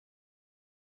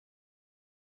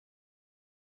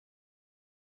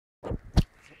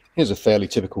Here's a fairly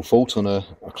typical fault on a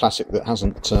classic that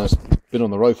hasn't been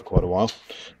on the road for quite a while.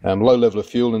 Low level of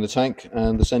fuel in the tank,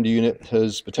 and the sender unit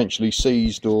has potentially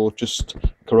seized or just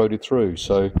corroded through.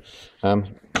 So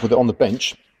with it on the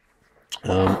bench,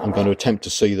 I'm going to attempt to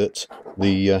see that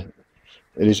it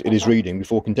is reading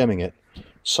before condemning it.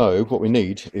 So what we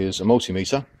need is a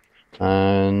multimeter,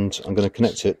 and I'm going to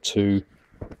connect it to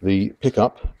the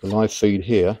pickup, the live feed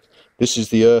here. This is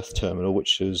the earth terminal,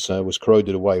 which was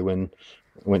corroded away when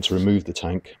I went to remove the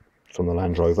tank from the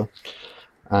Land Rover,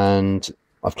 and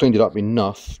I've cleaned it up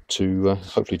enough to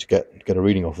hopefully to get a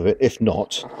reading off of it. If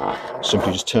not,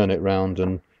 simply just turn it round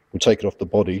and we'll take it off the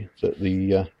body that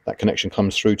that connection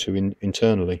comes through to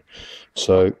internally.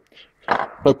 So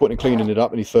no point in cleaning it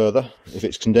up any further. If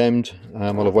it's condemned,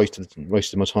 I'll have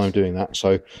wasted my time doing that.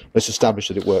 So let's establish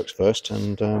that it works first,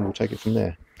 and we'll take it from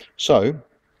there. So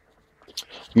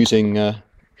using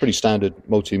pretty standard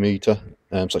multimeter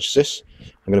such as this,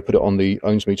 I'm going to put it on the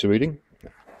ohms meter reading.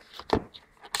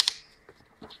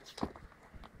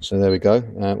 So there we go,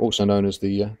 also known as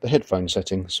the headphone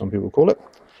setting, some people call it.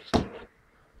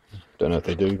 Don't know if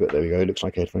they do, but there we go, it looks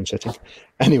like a headphone setting.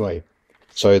 Anyway,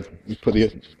 so you put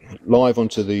the live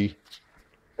onto the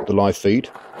live feed,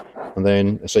 and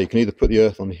then so you can either put the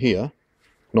earth on here.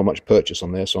 Not much purchase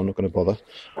on there, so I'm not going to bother.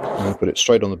 I'm going to put it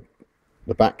straight on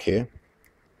the back here.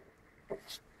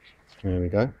 There we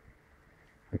go.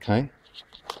 Okay,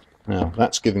 now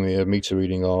that's giving me a meter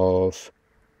reading of,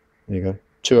 there you go,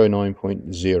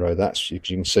 209.0. That's, you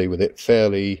can see with it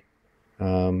fairly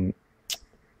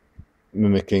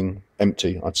mimicking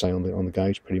empty, I'd say, on the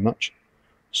gauge pretty much.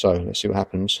 So let's see what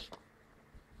happens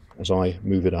as I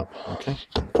move it up. Okay,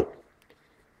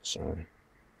 so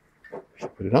if I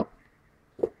put it up,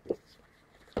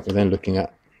 we're then looking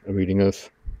at a reading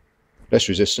of less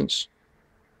resistance,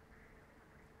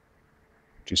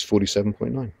 which is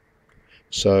 47.9.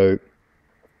 So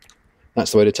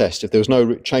that's the way to test. If there was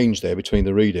no change there between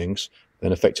the readings,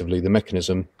 then effectively the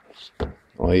mechanism,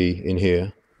 i.e. in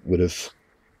here, would have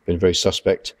been very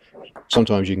suspect.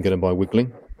 Sometimes you can get them by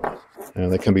wiggling.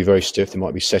 They can be very stiff. They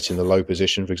might be set in the low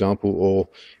position, for example, or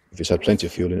if it's had plenty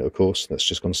of fuel in it, of course, that's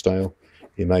just gone stale.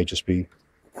 It may just be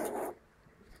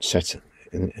set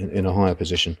in a higher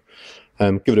position.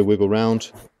 Give it a wiggle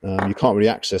round. You can't really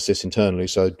access this internally,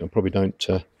 so I probably don't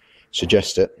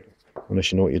suggest it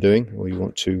unless you know what you're doing or you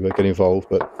want to get involved,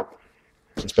 but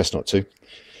it's best not to.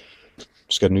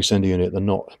 Just get a new sender unit. They're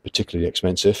not particularly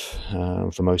expensive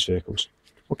for most vehicles.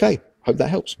 Okay, hope that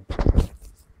helps.